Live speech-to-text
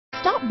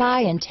Stop by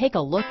and take a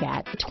look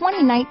at the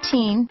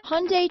 2019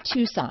 Hyundai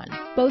Tucson.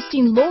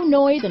 Boasting low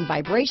noise and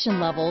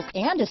vibration levels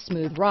and a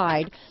smooth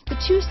ride, the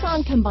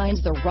Tucson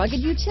combines the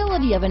rugged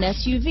utility of an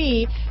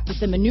SUV with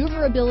the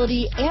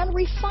maneuverability and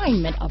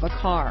refinement of a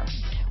car.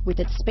 With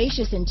its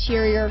spacious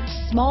interior,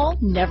 small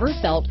never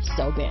felt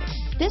so big.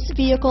 This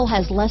vehicle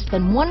has less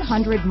than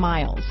 100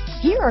 miles.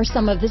 Here are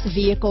some of this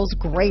vehicle's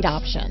great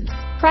options: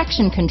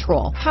 traction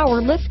control,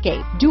 power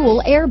liftgate,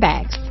 dual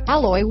airbags,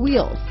 alloy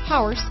wheels,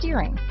 power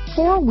steering,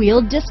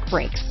 4-wheel disc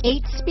brakes,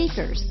 8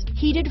 speakers,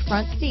 heated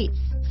front seats,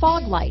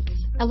 fog lights,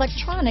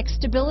 electronic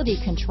stability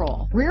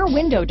control, rear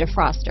window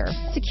defroster,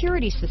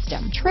 security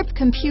system, trip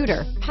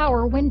computer,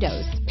 power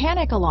windows,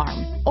 panic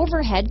alarm,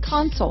 overhead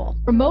console,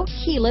 remote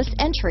keyless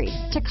entry,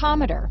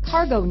 tachometer,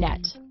 cargo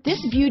net.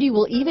 This beauty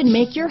will even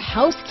make your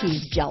house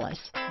keys jealous.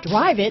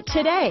 Drive it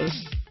today.